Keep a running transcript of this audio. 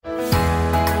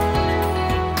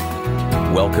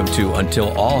Welcome to Until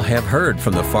All Have Heard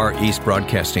from the Far East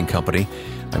Broadcasting Company.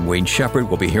 I'm Wayne Shepherd.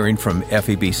 We'll be hearing from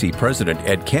FEBC President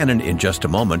Ed Cannon in just a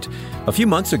moment. A few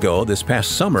months ago, this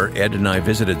past summer, Ed and I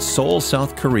visited Seoul,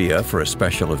 South Korea for a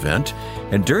special event.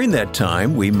 And during that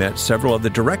time, we met several of the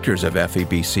directors of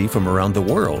FEBC from around the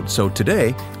world. So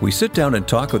today, we sit down and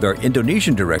talk with our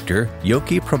Indonesian director,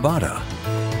 Yoke Prabata.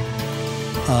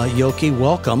 Yoke,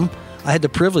 welcome. I had the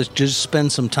privilege to just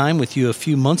spend some time with you a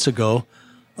few months ago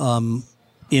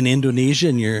in Indonesia,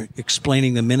 and you're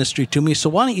explaining the ministry to me. So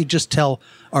why don't you just tell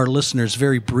our listeners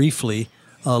very briefly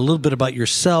a little bit about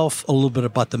yourself, a little bit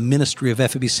about the ministry of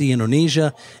FEBC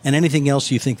Indonesia, and anything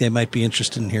else you think they might be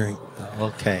interested in hearing.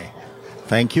 Okay.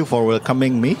 Thank you for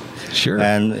welcoming me. Sure.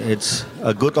 And it's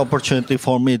a good opportunity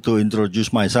for me to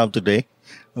introduce myself today.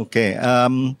 Okay.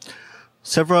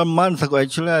 Several months ago,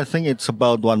 actually, I think it's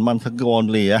about 1 month ago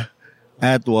only,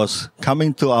 Ed was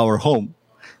coming to our home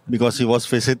because he was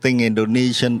visiting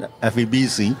Indonesian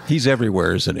FEBC. He's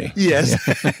everywhere, isn't he? Yes.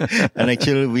 And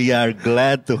actually, we are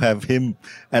glad to have him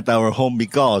at our home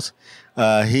because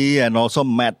he and also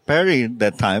Matt Perry at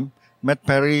that time, Matt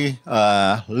Perry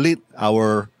lead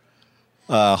our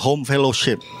home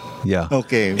fellowship. Yeah.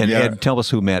 Okay. And Ed, tell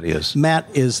us who Matt is. Matt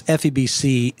is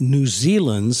FEBC New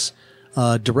Zealand's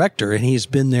director, and he's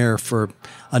been there for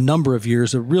a number of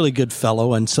years, a really good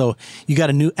fellow. And so you got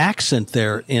a new accent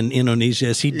there in Indonesia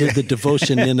as he did the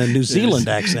devotion in a New Zealand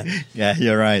accent. Yeah,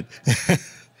 you're right.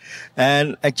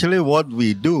 And actually what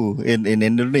we do in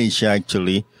Indonesia,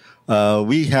 actually,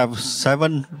 we have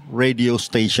 7 radio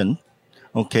stations.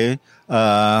 Okay.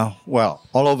 Well,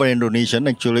 all over Indonesia.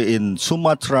 Actually, in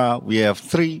Sumatra, we have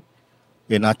 3.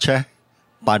 In Aceh,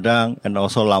 Padang, and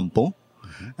also Lampung.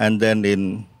 And then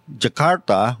in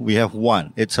Jakarta, we have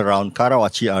 1. It's around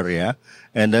Karawaci area,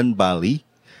 and then Bali,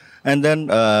 and then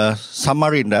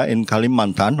Samarinda in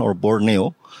Kalimantan or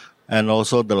Borneo, and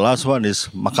also the last one is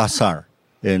Makassar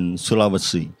in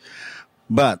Sulawesi.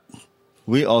 But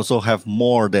we also have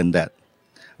more than that.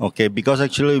 Okay, because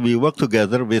actually we work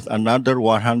together with another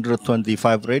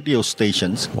 125 radio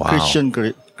stations, wow.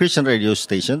 Christian radio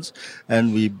stations,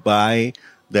 and we buy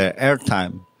their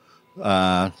airtime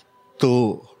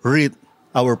to read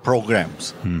our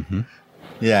programs. Mm-hmm.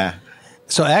 Yeah.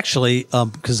 So actually,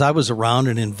 because I was around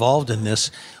and involved in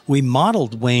this, we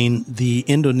modeled, Wayne, the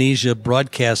Indonesia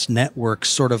Broadcast Network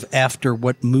sort of after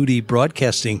what Moody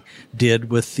Broadcasting did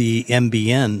with the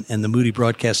MBN and the Moody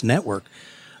Broadcast Network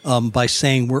by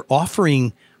saying we're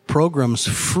offering programs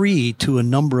free to a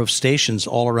number of stations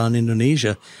all around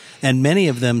Indonesia. And many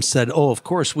of them said, oh, of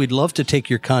course, we'd love to take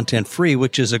your content free,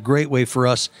 which is a great way for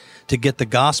us to get the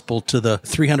gospel to the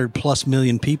 300 plus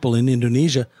million people in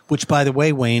Indonesia, which, by the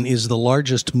way, Wayne, is the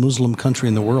largest Muslim country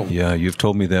in the world. Yeah, you've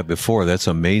told me that before. That's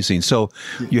amazing. So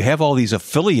you have all these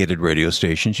affiliated radio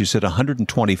stations. You said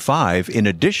 125 in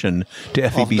addition to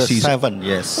FEBC's 7,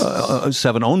 yes.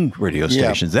 7 owned radio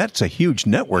stations. Yeah. That's a huge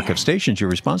network of stations you're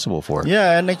responsible for.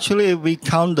 Yeah, and actually we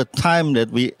count the time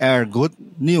that we air good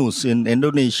news in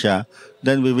Indonesia,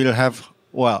 then we will have,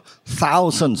 well,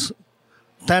 thousands,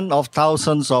 tens of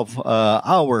thousands of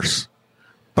hours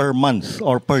per month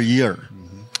or per year.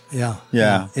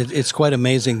 Yeah. It's quite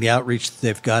amazing, the outreach that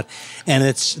they've got. And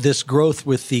it's this growth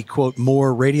with the, quote,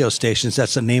 more radio stations,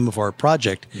 that's the name of our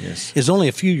project, is only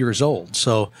a few years old.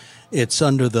 So it's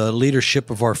under the leadership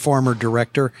of our former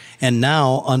director and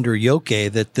now under Yoke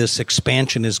that this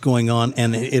expansion is going on.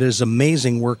 And it is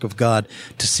amazing work of God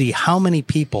to see how many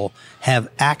people have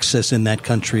access in that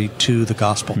country to the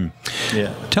gospel.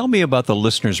 Yeah. Tell me about the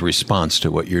listeners' response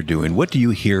to what you're doing. What do you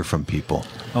hear from people?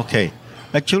 Okay.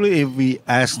 Actually, if we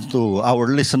ask to our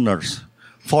listeners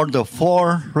for the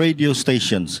 4 radio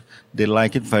stations, they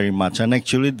like it very much. And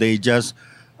actually, they just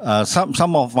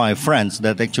some of my friends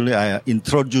that actually I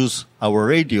introduced our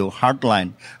radio,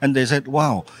 Heartline, and they said,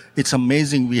 wow, it's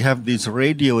amazing we have this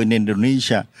radio in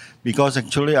Indonesia, because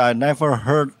actually I never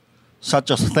heard such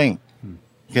a thing.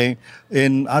 Okay,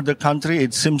 in other country,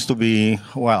 it seems to be,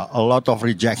 well, a lot of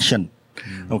rejection.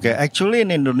 Okay, actually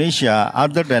in Indonesia,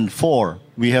 other than 4,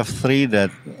 we have 3 that,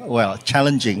 well,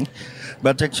 challenging,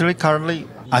 but actually currently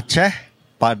Aceh,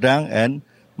 Padang, and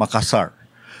Makassar.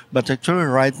 But actually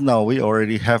right now we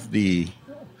already have the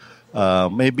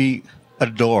maybe a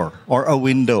door or a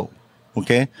window,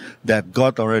 okay, that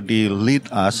God already lead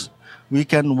us. We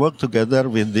can work together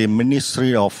with the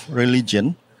Ministry of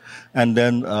Religion and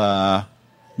then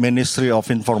Ministry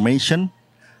of Information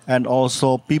and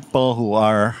also people who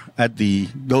are at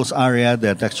those areas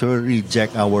that actually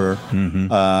reject our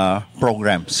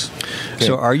programs. Okay.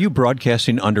 So are you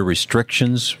broadcasting under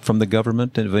restrictions from the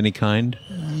government of any kind?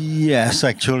 Yes,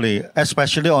 actually,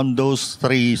 especially on those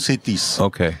 3 cities.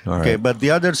 Okay, all right. Okay, but the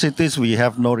other cities we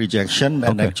have no rejection,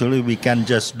 and Okay. actually we can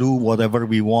just do whatever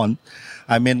we want.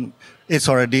 I mean, it's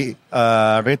already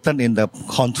written in the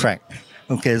contract.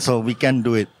 Okay, so we can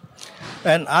do it.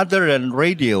 And other than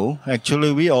radio,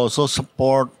 actually we also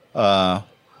support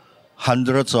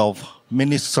hundreds of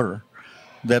ministers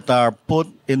that are put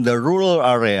in the rural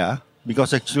area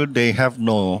because actually they have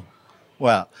no,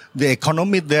 well, the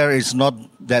economy there is not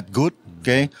that good,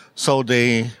 okay? So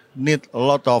they need a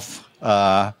lot of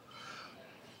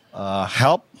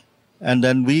help, and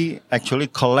then we actually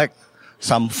collect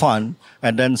some fund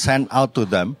and then send out to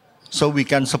them so we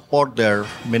can support their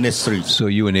ministries. So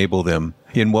you enable them.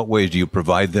 In what ways do you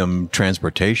provide them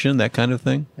transportation, that kind of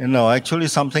thing? You know, actually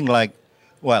something like,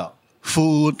 well,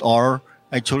 food or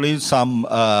actually some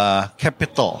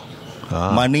capital,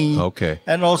 money. Okay.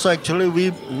 And also actually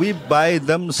we buy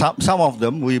them, some of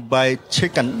them, we buy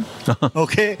chicken,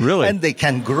 okay? Really? And they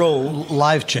can grow.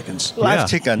 Live chickens. Yeah,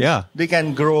 Chicken. yeah. They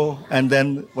can grow and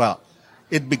then, well,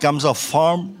 it becomes a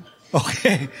farm,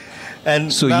 okay?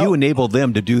 And So now- you enable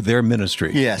them to do their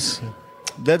ministry. Yes.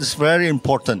 That's very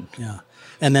important. Yeah.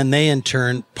 And then they, in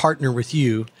turn, partner with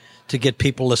you to get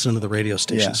people listening to the radio Yeah.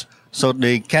 stations. So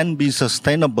they can be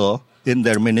sustainable in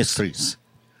their ministries.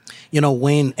 You know,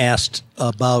 Wayne asked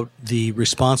about the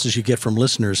responses you get from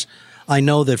listeners. I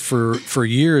know that for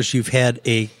years you've had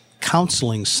a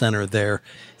counseling center there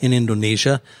in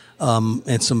Indonesia,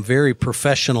 and some very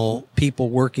professional people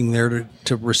working there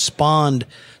to respond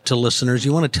to listeners.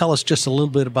 You want to tell us just a little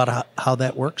bit about how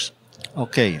that works?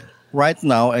 Okay. Right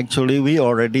now, actually, we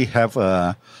already have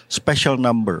a special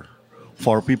number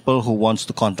for people who wants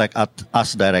to contact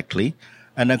us directly.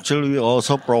 And actually, we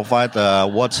also provide a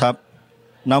WhatsApp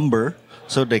number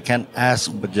so they can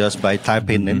ask just by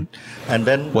typing in. And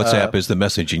then WhatsApp is the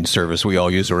messaging service we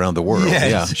all use around the world. Yes,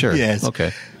 Yeah, sure. Yes.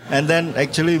 Okay. And then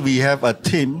actually we have a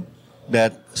team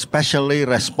that specially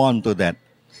respond to that.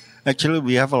 Actually,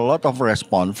 we have a lot of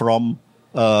response from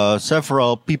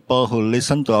several people who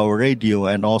listen to our radio,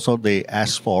 and also they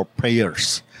ask for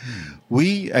prayers.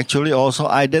 We actually also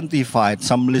identified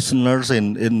some listeners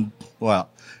in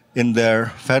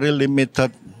their very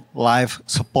limited life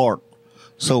support.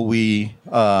 So we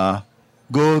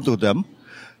go to them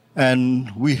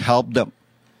and we help them.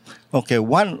 Okay,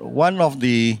 one of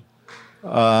the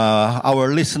our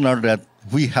listener that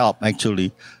we help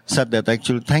actually said that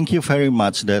actually thank you very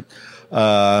much that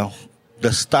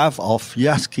the staff of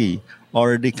Yaski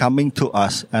already coming to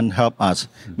us and help us,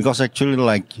 because actually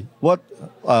like what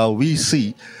we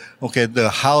see, okay, the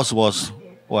house was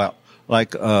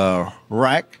like a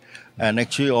wreck, and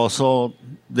actually also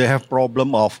they have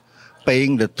problem of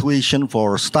paying the tuition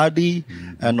for study,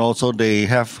 and also they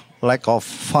have lack of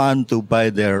fund to buy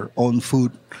their own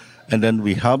food, and then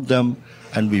we help them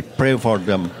and we pray for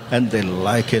them, and they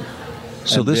like it.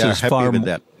 So and this they are is happy with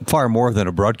that. far more than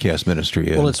a broadcast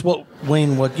ministry. Well, it's what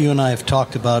you and I have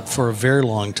talked about for a very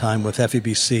long time with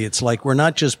FEBC. It's like we're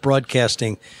not just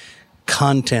broadcasting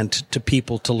content to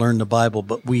people to learn the Bible,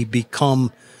 but we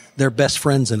become their best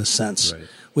friends in a sense. Right.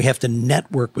 We have to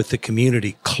network with the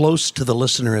community, close to the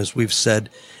listener, as we've said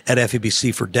at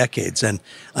FEBC for decades. And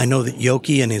I know that Yoke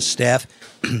and his staff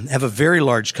have a very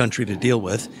large country to deal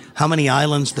with. How many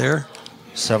islands there?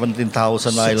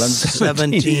 17,000 islands.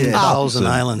 17,000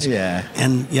 islands. Yeah.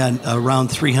 And around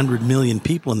 300 million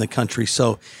people in the country.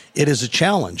 So it is a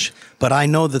challenge. But I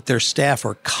know that their staff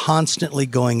are constantly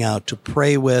going out to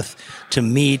pray with, to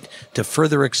meet, to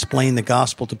further explain the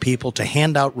gospel to people, to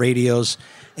hand out radios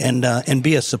and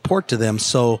be a support to them.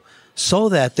 So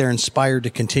that they're inspired to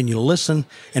continue to listen,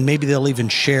 and maybe they'll even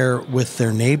share with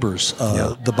their neighbors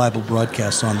the Bible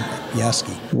broadcast on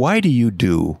Yaski. Why do you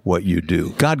do what you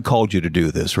do? God called you to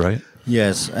do this, right?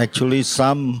 Yes, actually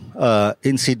some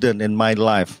incident in my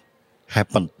life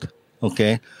happened,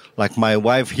 okay? Like my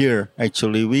wife here,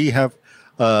 actually we have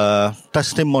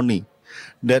testimony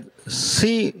that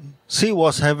she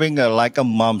was having like a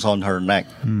mumps on her neck,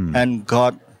 and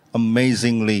God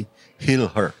amazingly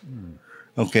healed her.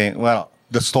 Okay, well,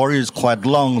 the story is quite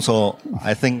long, so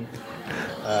I think,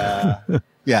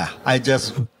 I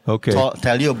just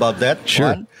tell you about that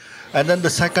one. And then the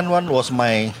second one was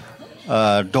my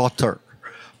daughter.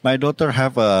 My daughter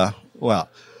have a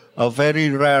very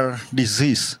rare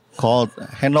disease called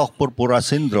Henoch purpura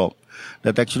syndrome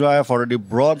that actually I have already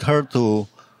brought her to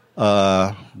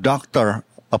a doctor,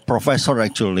 a professor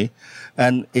actually,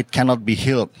 and it cannot be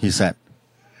healed, he said.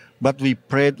 But we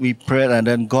prayed, and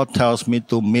then God tells me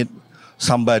to meet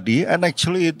somebody. And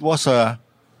actually, it was a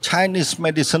Chinese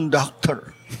medicine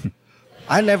doctor.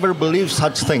 I never believed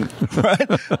such thing, right?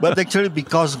 But actually,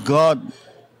 because God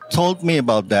told me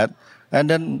about that. And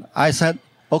then I said,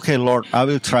 okay, Lord, I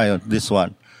will try this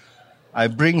one. I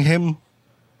bring him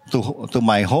to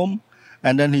my home.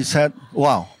 And then he said,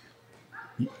 wow,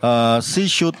 she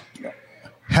should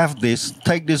have this,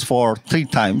 take this for 3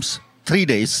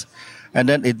 days, and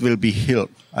then it will be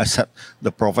healed. I said,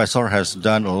 the professor has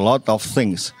done a lot of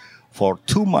things for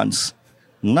 2 months.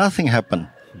 Nothing happened.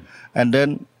 And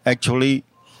then actually,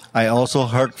 I also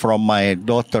heard from my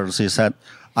daughter. She said,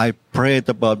 I prayed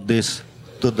about this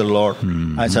to the Lord.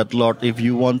 Mm-hmm. I said, Lord, if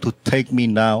you want to take me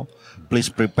now, please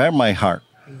prepare my heart.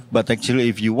 But actually,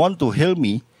 if you want to heal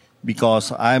me,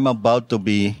 because I'm about to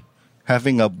be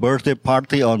having a birthday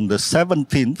party on the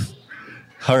 17th,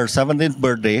 her 17th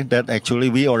birthday, that actually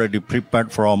we already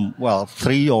prepared from,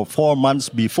 3 or 4 months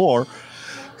before.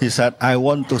 He said, I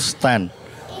want to stand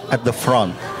at the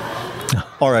front,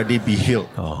 already be healed.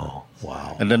 Oh,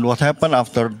 wow. And then what happened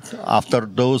after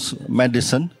those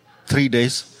medicine, 3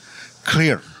 days,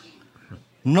 clear.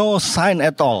 No sign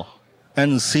at all.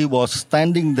 And she was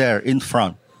standing there in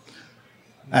front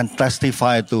and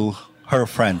testified to her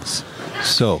friends.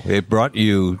 So it brought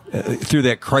you, through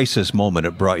that crisis moment,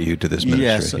 it brought you to this ministry.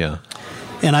 Yes. Yeah.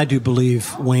 And I do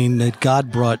believe, Wayne, that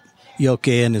God brought Yoke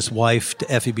and his wife to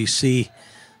FEBC.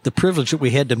 The privilege that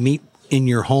we had to meet in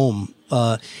your home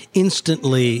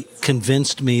instantly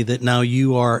convinced me that now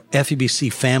you are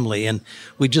FEBC family. And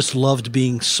we just loved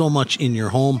being so much in your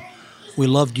home. We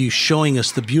loved you showing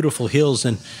us the beautiful hills.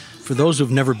 And for those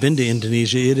who've never been to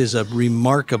Indonesia, it is a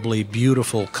remarkably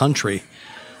beautiful country.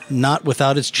 Not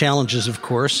without its challenges, of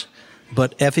course,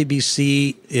 but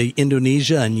FEBC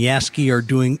Indonesia and Yaski are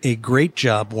doing a great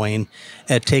job, Wayne,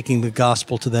 at taking the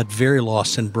gospel to that very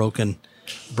lost and broken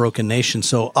nation.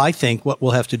 So I think what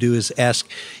we'll have to do is ask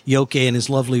Yoke and his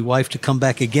lovely wife to come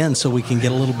back again so we can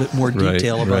get a little bit more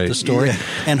detail about the story. Yeah.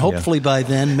 And hopefully by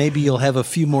then, maybe you'll have a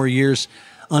few more years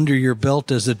under your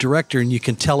belt as a director, and you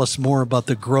can tell us more about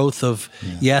the growth of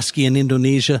Yaski in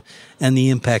Indonesia and the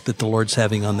impact that the Lord's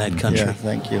having on that country. Yeah,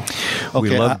 thank you.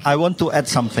 Okay, I want to add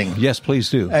something. Yes, please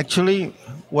do. Actually,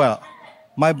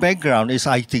 my background is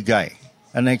IT guy.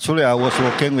 And actually, I was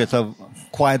working with a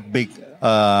quite big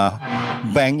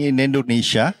bank in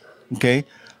Indonesia. Okay,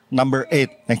 number 8,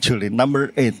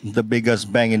 the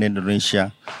biggest bank in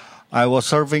Indonesia. I was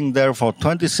serving there for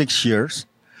 26 years.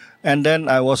 And then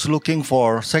I was looking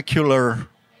for secular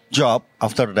job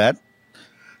after that.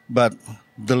 But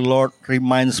the Lord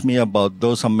reminds me about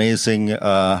those amazing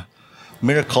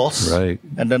miracles. Right.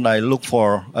 And then I look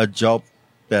for a job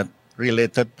that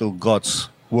related to God's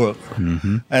work.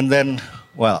 Mm-hmm. And then,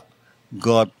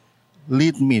 God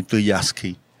lead me to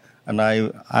Yaski. And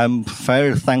I'm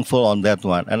very thankful on that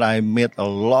one. And I met a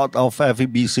lot of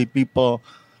FEBC people.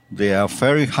 They are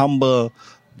very humble.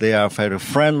 They are very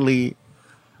friendly.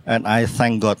 And I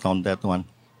thank God on that one.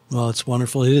 Well, it's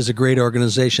wonderful. It is a great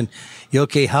organization.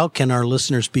 Yoke, how can our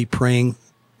listeners be praying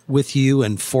with you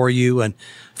and for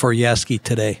Yaski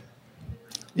today?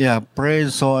 Yeah, pray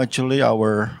so actually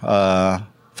our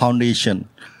foundation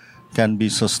can be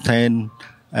sustained.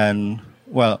 And,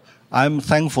 I'm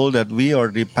thankful that we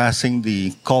are passing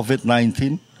the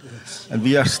COVID-19 and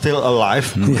we are still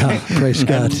alive. Yeah, praise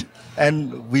God.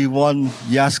 And we want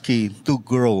Yaski to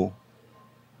grow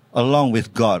along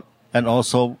with God and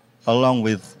also along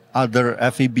with other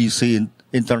FEBC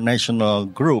international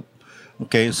group.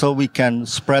 Okay, so we can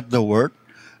spread the word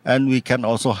and we can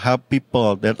also help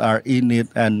people that are in it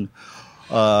and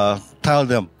tell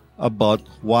them about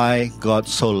why God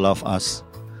so loved us.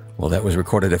 Well, that was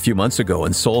recorded a few months ago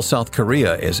in Seoul, South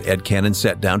Korea, as Ed Cannon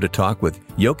sat down to talk with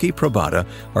Yoke Prabata,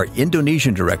 our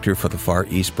Indonesian director for the Far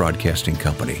East Broadcasting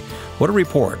Company. What a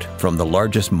report from the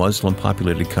largest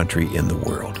Muslim-populated country in the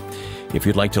world. If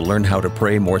you'd like to learn how to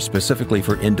pray more specifically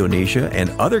for Indonesia and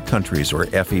other countries where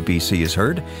FEBC is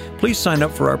heard, please sign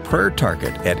up for our prayer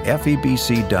target at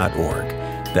febc.org.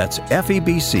 That's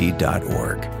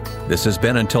febc.org. This has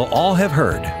been Until All Have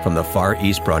Heard from the Far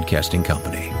East Broadcasting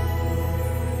Company.